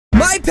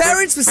My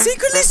parents were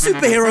secretly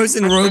superheroes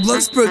in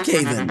Roblox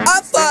Brookhaven.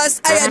 At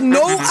first, I had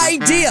no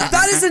idea.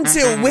 That is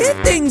until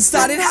weird things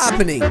started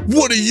happening.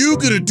 What are you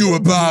gonna do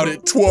about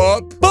it,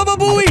 twop? Baba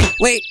Booey!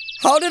 Wait,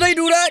 how did I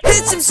do that?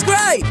 Hit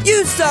subscribe!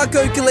 Use star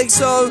code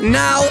Calixo.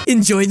 Now,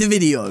 enjoy the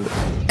video.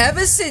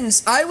 Ever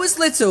since I was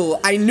little,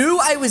 I knew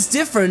I was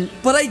different,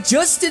 but I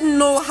just didn't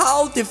know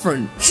how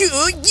different.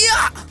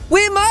 Yeah!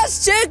 We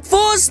must check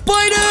for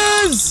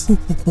spiders!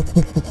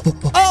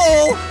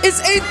 Uh-oh, it's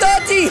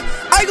 8:30.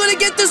 I gotta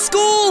get to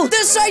school.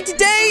 This right,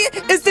 today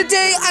is the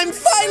day I'm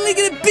finally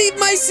gonna beat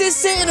my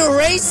sister in a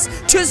race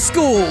to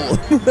school.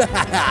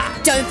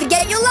 Don't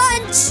forget your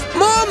lunch.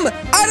 Mom,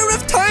 I don't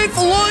have time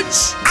for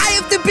lunch. I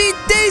have to beat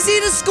Daisy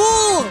to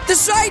school.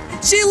 That's right,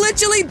 she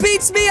literally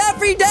beats me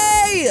every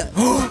day.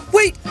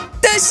 Wait,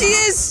 there she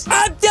is.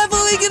 I'm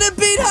definitely gonna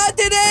beat her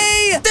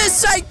today.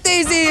 That's right,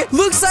 Daisy.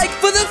 Looks like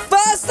for the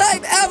first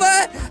time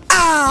ever,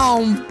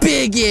 I'm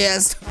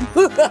biggest.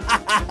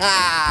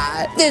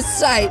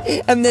 This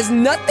right, and there's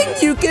nothing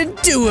you can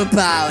do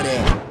about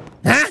it.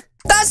 Huh?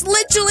 That's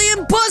literally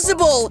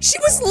impossible. She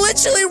was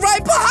literally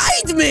right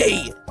behind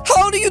me.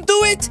 How do you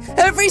do it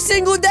every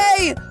single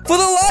day? For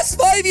the last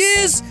 5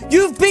 years,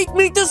 you've beat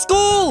me to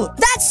school.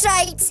 That's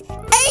right.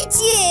 8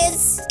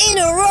 years in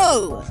a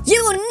row.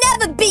 You will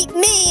never beat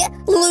me,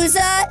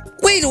 loser.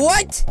 Wait,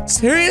 what?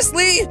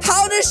 Seriously?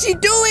 How does she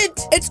do it?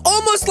 It's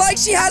almost like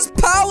she has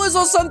powers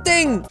or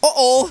something.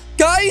 Uh-oh.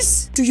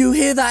 Guys, do you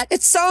hear that?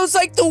 It sounds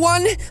like the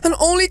one and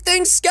only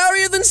thing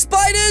scarier than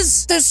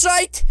spiders. That's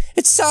right.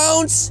 It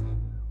sounds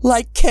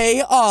like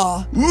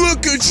KR.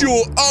 Look at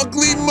your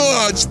ugly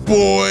merch,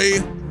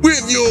 boy.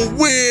 With your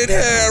weird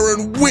hair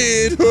and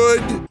weird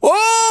hood.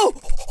 Oh!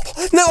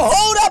 Now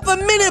hold up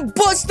a minute,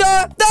 Buster.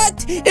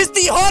 That is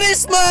the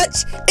hottest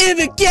merch in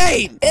the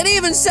game. It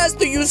even says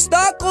to use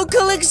star code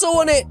Calixo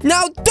on it.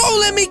 Now don't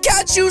let me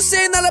catch you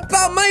saying that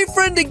about my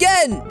friend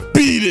again.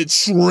 Beat it,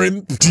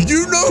 shrimp. Do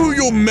you know who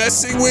you're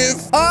messing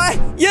with?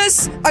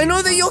 Yes, I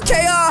know that you're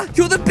KR.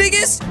 You're the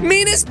biggest,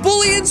 meanest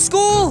bully in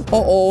school.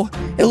 Uh-oh,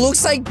 it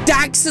looks like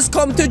Dax has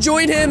come to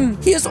join him.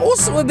 He is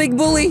also a big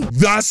bully.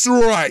 That's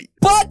right.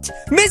 But,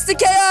 Mr.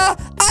 KR,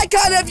 I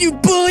can't have you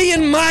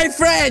bullying my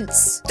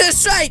friends.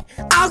 That's right.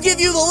 I'll give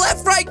you the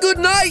left, right, good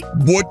night.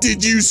 What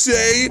did you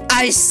say?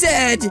 I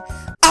said,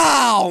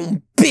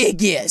 I'm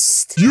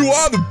biggest. You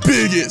are the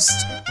biggest.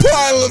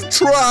 Pile of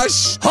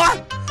trash.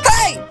 Huh?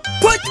 Hey,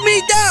 put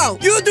me down.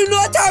 You do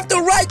not have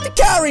the right to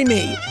carry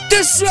me.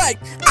 That's right.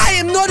 I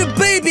am not a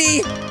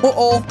baby.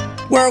 Uh-oh.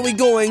 Where are we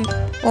going?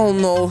 Oh,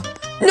 no.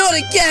 Not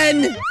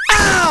again.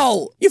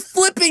 Ow! You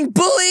flipping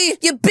bully!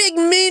 You big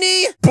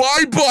meanie!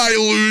 Bye-bye,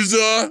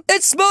 loser!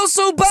 It smells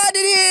so bad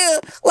in here!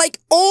 Like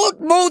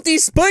old moldy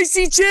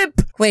spicy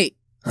chip! Wait,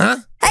 huh?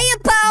 Hey,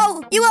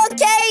 pal! You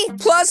okay?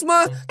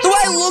 Plasma, do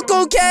I look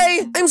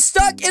okay? I'm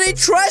stuck in a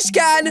trash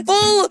can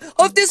full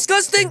of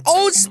disgusting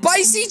old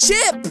spicy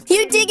chip!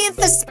 You digging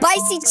for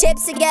spicy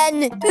chips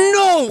again?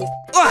 No!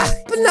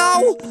 But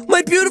now,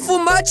 my beautiful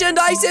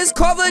merchandise is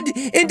covered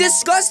in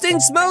disgusting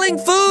smelling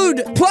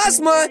food!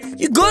 Plasma,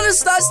 you gotta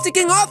start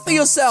sticking up for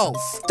yourself!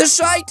 That's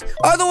right,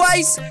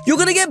 otherwise, you're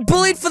gonna get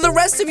bullied for the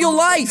rest of your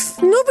life!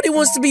 Nobody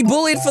wants to be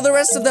bullied for the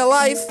rest of their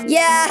life!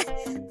 Yeah,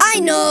 I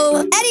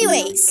know.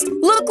 Anyways,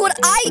 look what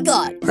I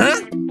got.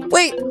 Huh?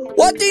 Wait,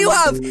 what do you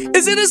have?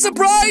 Is it a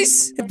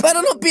surprise? It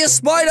better not be a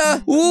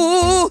spider!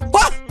 Ooh!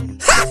 Ah!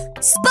 Ha!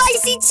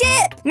 Spicy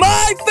chip!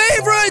 My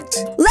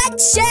favorite!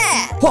 Let's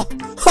share!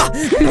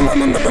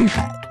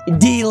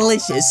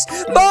 Delicious!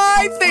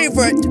 My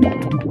favorite!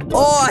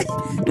 Oh,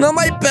 now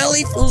my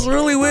belly feels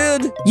really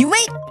weird. You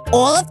ate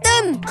all of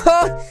them?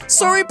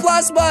 Sorry,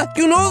 Plasma.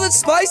 You know that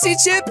spicy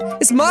chip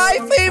is my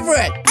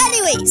favorite.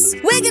 Anyways,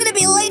 we're gonna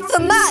be late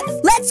for math.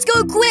 Let's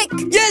go quick.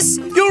 Yes,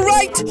 you're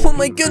right. Oh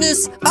my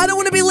goodness, I don't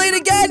want to be late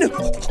again.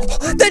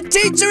 The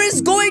teacher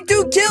is going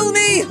to kill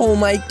me. Oh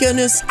my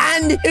goodness,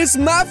 and it's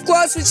math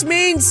class, which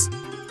means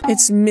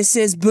it's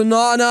Mrs.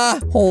 Banana.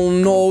 Oh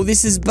no,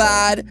 this is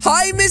bad.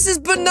 Hi,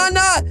 Mrs.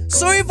 Banana.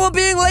 Sorry for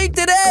being late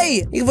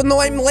today, even though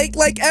I'm late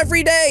like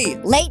every day.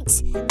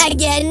 Late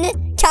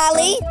again,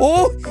 Callie?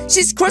 Oh,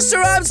 she's crossed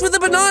her arms with a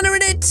banana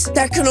in it.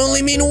 That can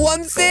only mean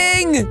one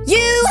thing.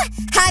 You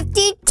have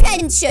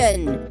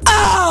detention.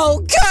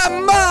 Oh,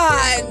 come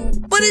on.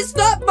 But it's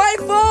not my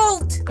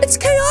fault. It's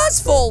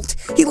KR's fault.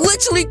 He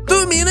literally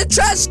threw me in a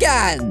trash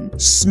can.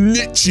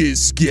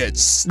 Snitches get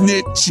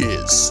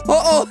snitches.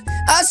 Uh-oh.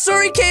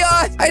 Sorry,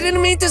 KR. I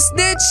didn't mean to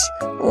snitch.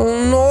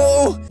 Oh,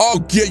 no. I'll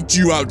get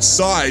you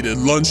outside at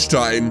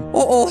lunchtime.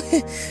 Uh-oh.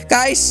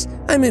 Guys,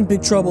 I'm in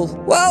big trouble.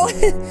 Well,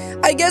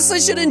 I guess I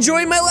should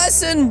enjoy my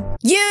lesson.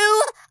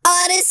 You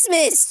are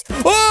dismissed.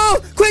 Oh,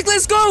 quick,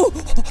 let's go.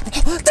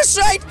 That's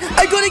right.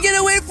 I gotta get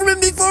away from him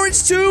before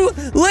it's too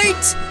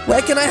late.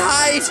 Where can I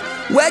hide?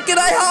 Where can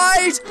I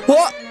hide?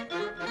 What?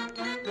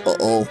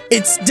 Uh-oh.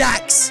 It's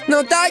Dax.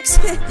 Now, Dax,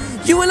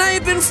 you and I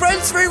have been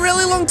friends for a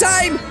really long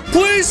time.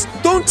 Please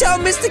don't tell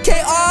Mr.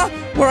 KR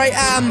where I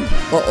am.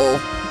 Uh-oh.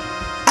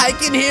 I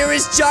can hear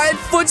his giant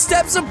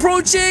footsteps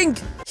approaching.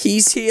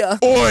 He's here.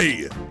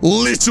 Oi,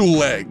 little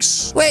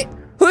legs. Wait,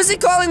 Who's he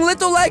calling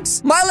little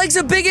legs? My legs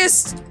are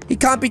biggest. He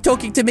can't be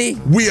talking to me.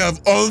 We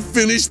have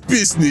unfinished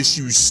business,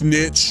 you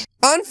snitch.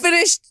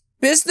 Unfinished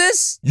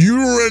business?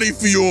 You ready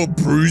for your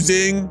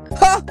bruising?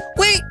 Huh?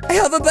 Wait, I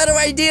have a better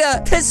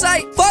idea. It's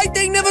like,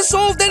 fighting never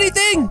solved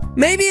anything.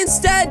 Maybe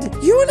instead,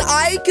 you and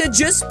I could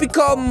just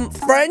become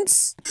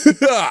friends.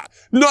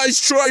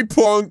 Nice try,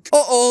 punk.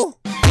 Uh-oh.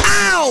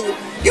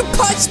 Ow! You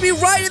punched me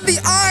right in the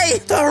eye.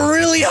 That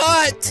really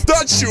hurt.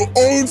 That's your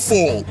own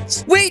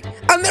fault. Wait,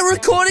 I'm not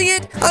recording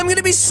it. I'm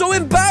gonna be so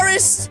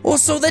embarrassed.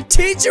 Also, the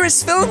teacher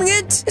is filming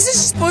it. Is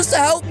this supposed to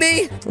help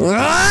me?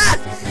 Ah!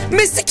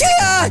 Mr.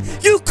 Kia,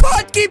 you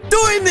can't keep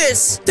doing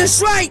this.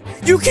 That's right.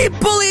 You keep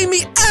bullying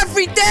me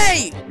every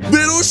day.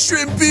 Little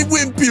Shrimpy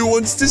Wimpy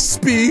wants to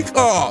speak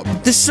up.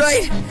 That's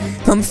right.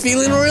 I'm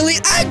feeling really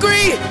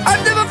angry.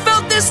 I've never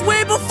felt this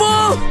way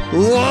before.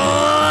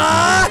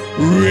 Ah!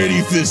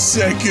 Ready for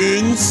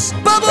seconds?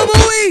 Baba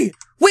Booey!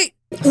 Wait,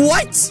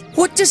 what?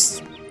 What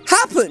just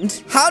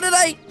happened? How did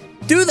I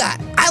do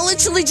that? I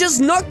literally just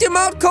knocked him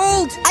out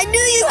cold. I knew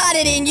you had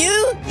it in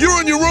you. You're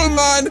on your own,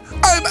 man.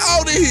 I'm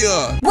out of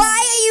here. Why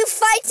are you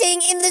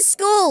fighting in the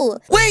school?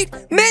 Wait,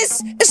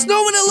 miss, it's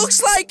not what it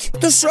looks like.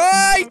 That's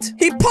right.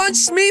 He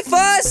punched me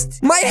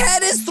first. My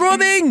head is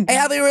throbbing. I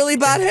have a really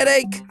bad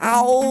headache.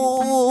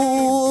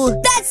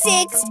 Ow. That's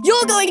it.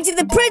 You're going to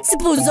the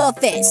principal's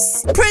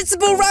office.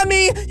 Principal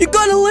Rami, you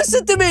gotta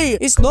listen to me.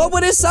 It's not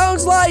what it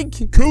sounds like.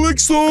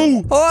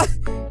 Calixto.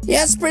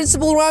 Yes,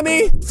 Principal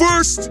Rami.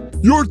 First,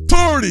 you're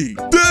tardy.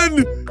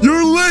 Then,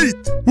 you're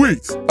late.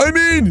 Wait,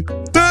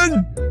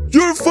 then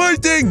you're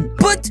fighting.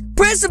 But,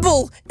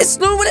 Principal, it's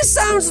not what it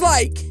sounds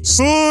like.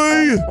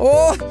 Sigh.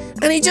 Oh,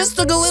 and he just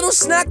took a little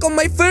snack on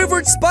my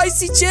favorite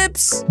spicy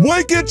chips.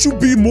 Why can't you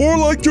be more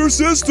like your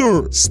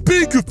sister?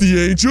 Speak of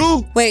the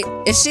angel. Wait,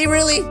 is she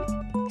really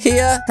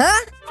here?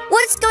 Huh?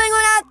 What's going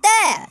on out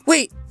there?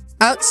 Wait,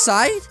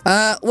 outside?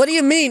 What do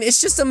you mean?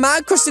 It's just a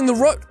man crossing the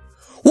road.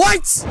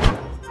 What?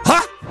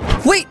 Huh?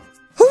 Wait,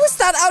 who was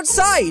that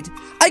outside?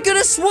 I could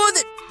have swore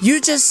that you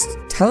just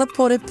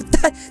teleported,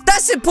 but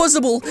that's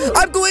impossible.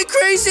 I'm going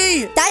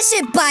crazy. That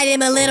should buy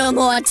him a little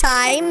more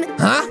time.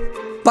 Huh?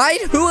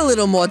 Bide who a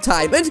little more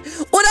time? And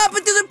what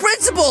happened to the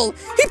principal?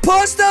 He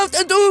passed out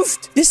and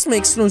oofed. This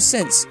makes no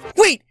sense.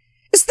 Wait,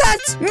 is that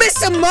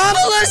Mr.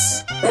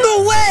 Marvelous?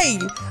 No way.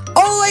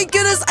 Oh my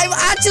goodness, I'm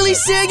actually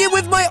seeing it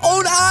with my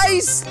own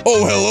eyes.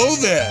 Oh, hello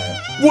there.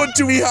 What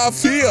do we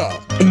have here?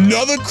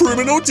 Another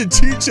criminal to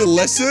teach a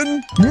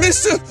lesson?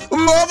 Mr.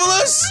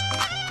 Marvelous?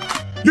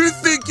 You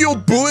think your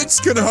bullets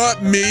can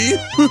hurt me?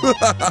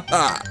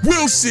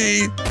 We'll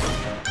see.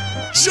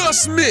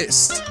 Just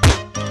missed.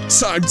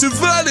 Time to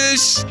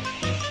vanish.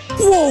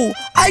 Whoa,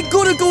 I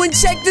gotta go and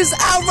check this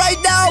out right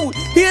now.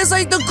 He is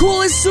like the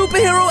coolest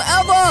superhero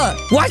ever.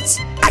 What?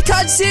 I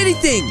can't see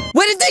anything.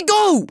 Where did they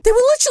go? They were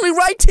literally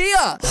right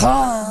here.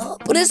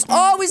 But it's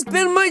always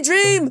been my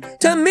dream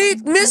to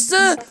meet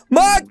Mr.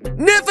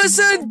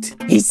 Magnificent.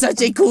 He's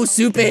such a cool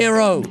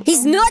superhero.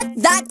 He's not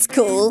that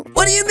cool.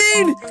 What do you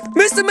mean?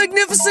 Mr.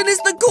 Magnificent is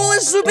the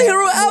coolest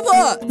superhero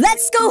ever.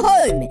 Let's go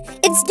home.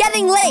 It's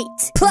getting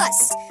late.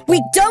 Plus,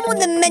 we don't want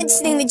them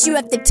mentioning that you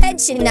have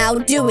detention now,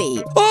 do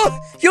we? Oh,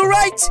 you're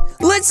right.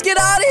 Let's get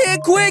out of here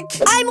quick.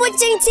 I'm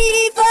watching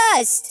TV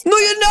first. No,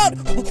 you're not.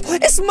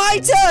 It's my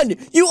turn.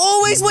 You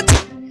always want...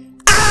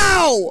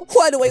 Ow!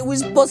 Why do I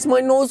always bust my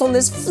nose on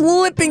this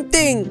flipping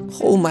thing?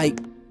 Oh my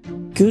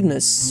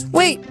goodness.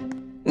 Wait,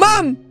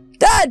 Mom!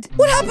 Dad!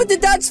 What happened to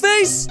Dad's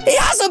face? He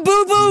has a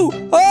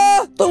boo-boo!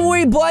 Oh, don't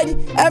worry, bud.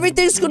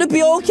 Everything's gonna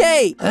be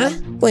okay. Huh?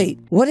 Wait,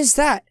 what is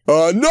that?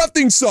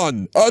 Nothing,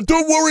 son.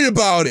 Don't worry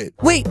about it.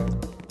 Wait,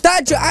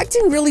 Dad, you're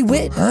acting really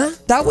weird. Huh?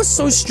 That was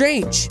so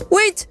strange.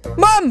 Wait,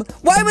 Mom!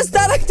 Why was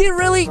Dad acting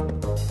really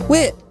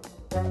weird?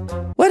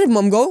 Where did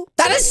Mom go?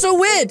 That is so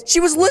weird. She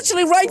was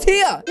literally right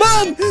here.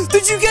 Mom,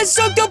 did you get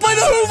sucked up by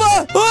the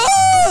Hoover?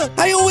 Ah!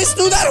 I always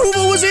knew that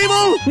Hoover was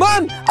evil.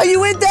 Mom, are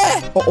you in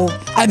there?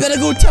 Uh-oh, I better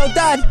go tell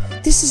Dad.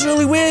 This is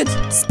really weird.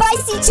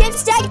 Spicy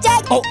chips,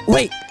 Jack. Oh,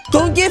 wait.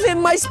 Don't give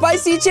him my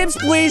spicy chips,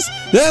 please.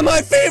 They're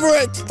my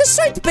favorite. That's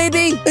right,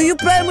 baby. Are you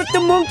playing with the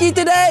monkey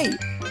today?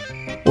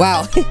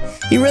 Wow,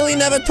 he really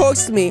never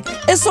talks to me.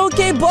 It's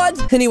okay,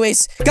 bud.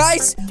 Anyways,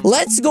 guys,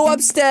 let's go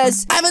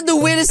upstairs. I'm in the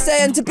weirdest day,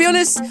 and to be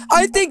honest,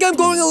 I think I'm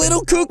going a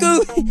little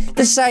cuckoo.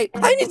 That's right,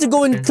 I need to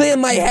go and clear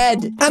my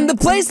head. And the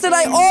place that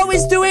I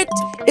always do it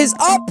is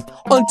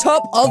up on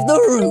top of the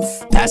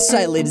roof. That's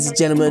right, ladies and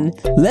gentlemen.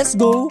 Let's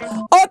go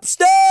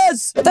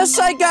upstairs. That's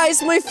right,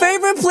 guys. My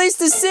favorite place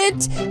to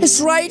sit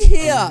is right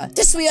here.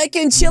 This way I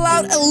can chill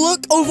out and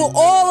look over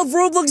all of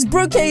Roblox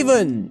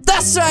Brookhaven.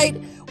 That's right.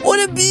 What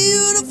a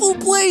beautiful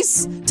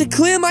place to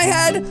clear my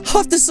head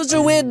after such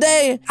a weird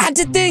day. And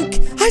to think,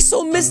 I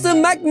saw Mr.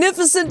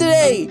 Magnificent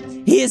today.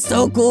 He is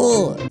so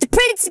cool. The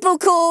principal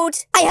called.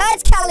 I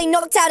heard Callie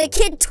knocked out a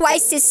kid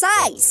twice his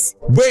size.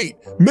 Wait,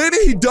 maybe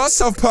he does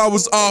have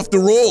powers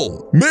after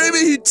all. Maybe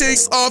he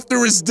takes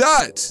after his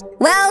dad.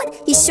 Well,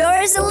 he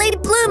sure is a late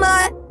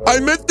bloomer. I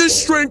meant the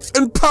strength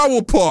and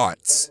power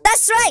parts.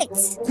 That's right.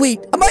 Wait,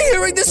 am I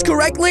hearing this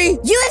correctly?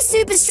 You have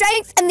super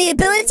strength and the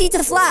ability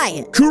to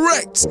fly.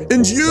 Correct.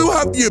 And you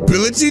have the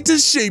ability to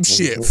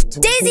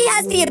shapeshift. Daisy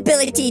has the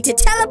ability to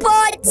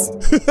teleport.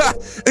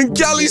 And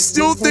Callie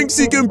still thinks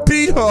he can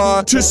beat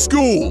her to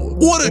school.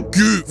 What a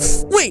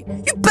goof. Wait,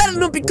 you better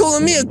not be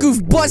calling me a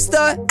goof buster.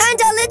 And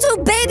our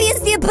little baby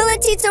has the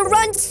ability to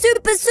run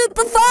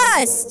super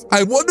fast.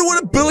 I wonder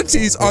what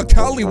abilities our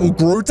Callie will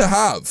grow to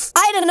have.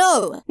 I don't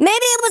know. Maybe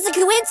it was a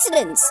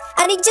coincidence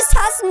and he just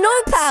has no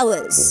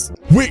powers.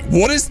 Wait,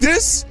 what is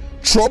this?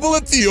 Trouble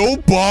at the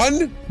old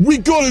barn? We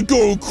gotta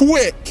go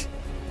quick.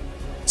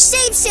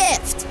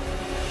 Shapeshift.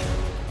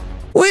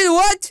 Wait,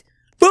 what?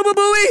 Boo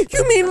Booey,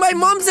 you mean my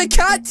mom's a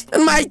cat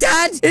and my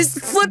dad is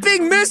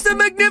flipping Mr.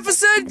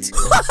 Magnificent?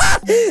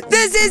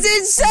 This is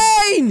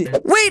insane!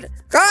 Wait,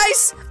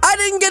 guys, I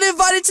didn't get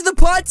invited to the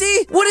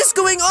party. What is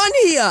going on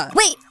here?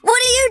 Wait,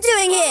 what are you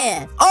doing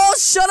here? Oh,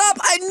 shut up.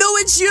 I know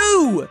it's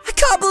you. I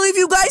can't believe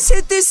you guys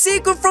hid this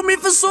secret from me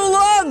for so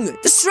long.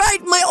 That's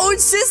right. My own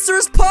sister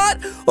is part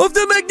of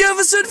the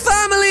Magnificent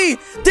family.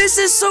 This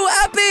is so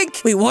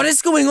epic. Wait, what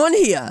is going on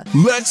here?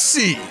 Let's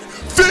see.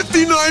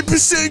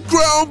 59%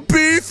 ground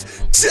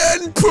beef,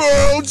 10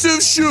 pearls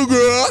of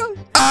sugar,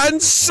 and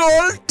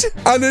salt,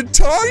 and a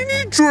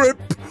tiny drip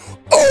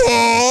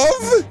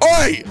of...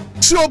 Oi,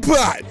 Top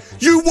Hat,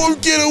 you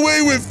won't get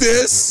away with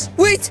this.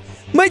 Wait,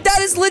 my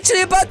dad is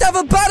literally about to have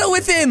a battle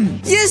with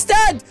him. Yes,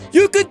 Dad,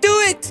 you could do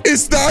it.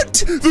 Is that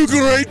the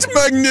great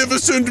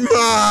magnificent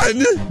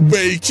man?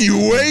 Wakey,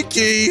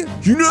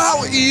 wakey. You know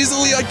how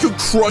easily I could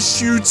crush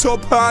you,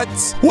 Top Hat?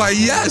 Why,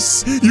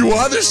 yes, you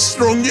are the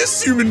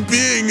strongest human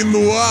being in the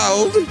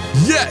world.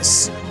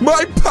 Yes,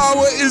 my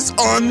power is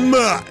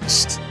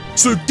unmatched.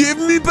 So give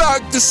me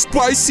back the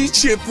spicy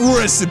chip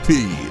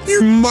recipe.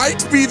 You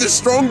might be the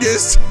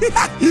strongest,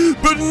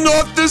 but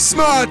not the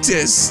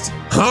smartest.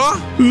 Huh?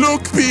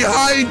 Look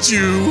behind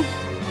you.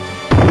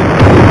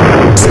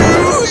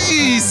 Too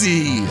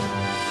easy.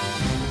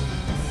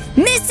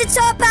 Mr.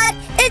 Top Hat,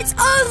 it's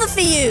over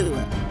for you.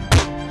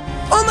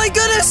 Oh my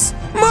goodness!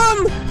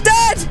 Mom!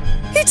 Dad!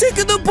 He took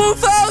them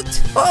both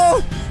out!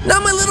 Oh, now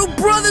my little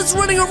brother's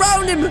running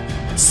around him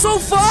so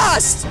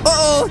fast!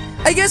 Uh-oh,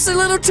 I guess a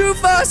little too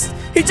fast.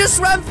 He just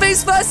ran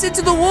face first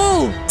into the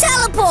wall.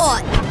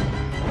 Teleport!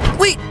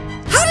 Wait,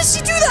 how did she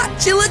do that?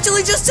 She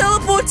literally just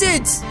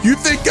teleported. You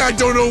think I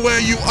don't know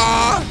where you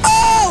are?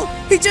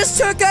 Oh, he just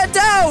took her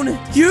down.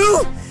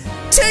 You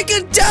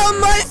taking down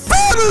my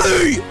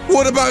family!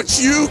 What about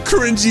you,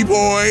 cringy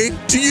boy?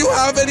 Do you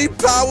have any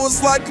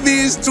powers like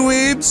these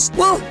dweebs?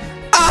 Well,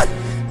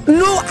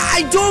 no,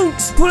 I don't.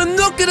 But I'm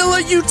not gonna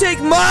let you take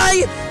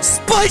my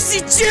spicy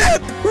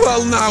chip.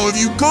 Well, now, if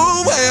you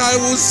go away, I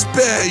will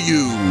spare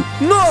you.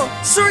 No,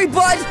 sorry,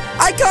 bud.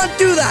 I can't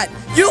do that.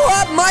 You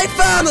are my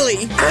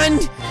family.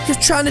 And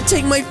you're trying to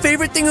take my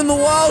favorite thing in the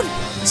world?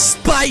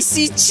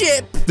 Spicy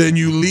chip. Then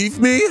you leave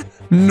me?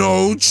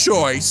 No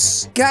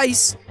choice.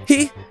 Guys,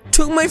 he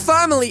took my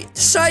family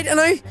aside and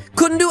I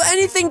couldn't do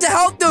anything to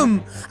help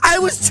them. I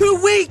was too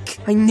weak.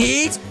 I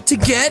need to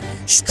get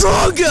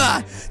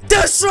stronger.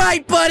 That's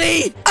right,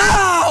 buddy.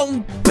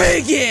 I'm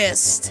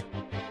biggest.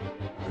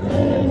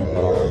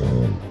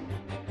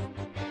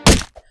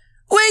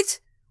 Wait,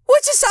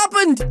 what just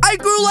happened? I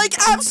grew like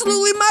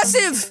absolutely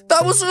massive.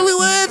 That was really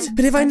weird.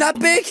 But if I'm that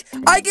big,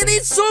 I can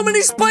eat so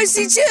many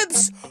spicy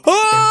chips.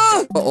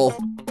 Ah! Uh-oh.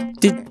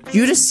 Did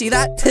you just see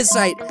that? That's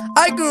right.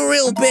 I grew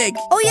real big.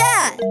 Oh,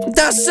 yeah.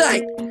 That's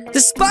right. The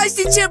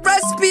spicy chip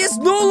recipe is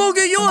no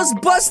longer yours,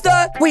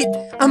 Buster. Wait,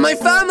 and my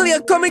family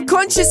are coming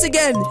conscious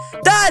again.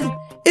 Dad,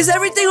 is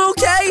everything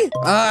okay?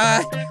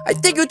 I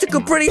think you took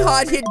a pretty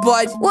hard hit,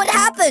 bud. What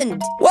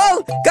happened?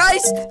 Well,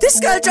 guys, this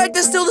guy tried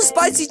to steal the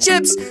spicy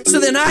chips, so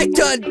then I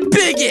turned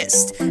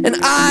biggest, and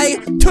I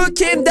took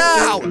him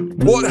down.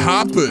 What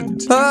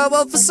happened?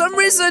 Well, for some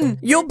reason,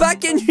 you're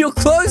back in your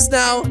clothes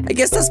now. I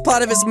guess that's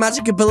part of his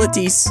magic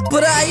abilities.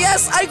 But,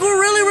 yes, I grew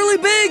really, really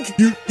big.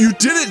 You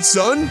did it,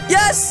 son.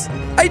 Yes,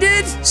 I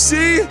did.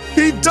 See?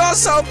 He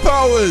does have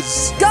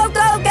powers. Go,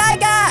 go,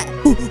 Gaga!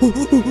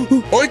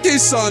 Okay,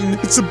 son,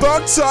 it's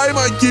about time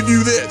I give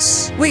you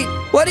this. Wait,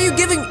 what are you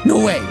giving?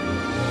 No way.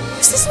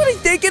 Is this what I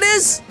think it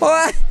is?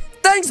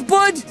 Thanks,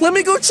 bud. Let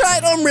me go try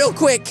it on real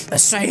quick.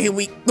 That's right, here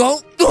we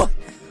go.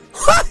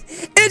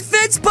 It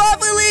fits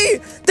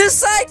perfectly. This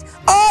side,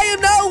 I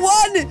am now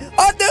one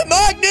of the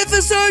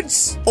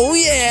Magnificents. Oh,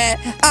 yeah.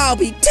 I'll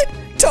be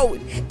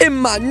tiptoeing in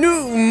my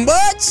new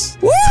butts.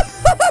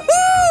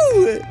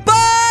 Woo-hoo-hoo-hoo!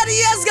 But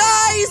yes,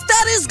 guys,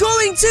 that is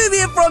going to be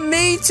it from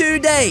me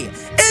today.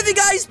 If you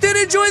guys did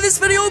enjoy this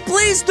video,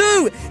 please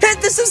do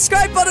hit the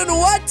subscribe button.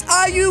 What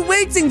are you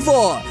waiting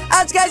for?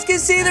 As you guys can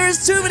see, there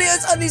is 2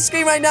 videos on the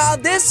screen right now.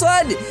 This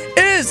one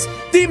is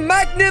the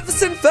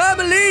Magnificent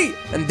Family,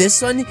 and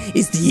this one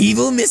is the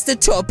evil Mr.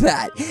 Top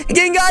Hat.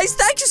 Again, guys,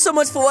 thank you so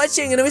much for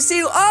watching, and I will see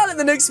you all in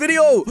the next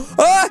video.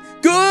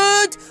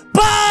 Goodbye!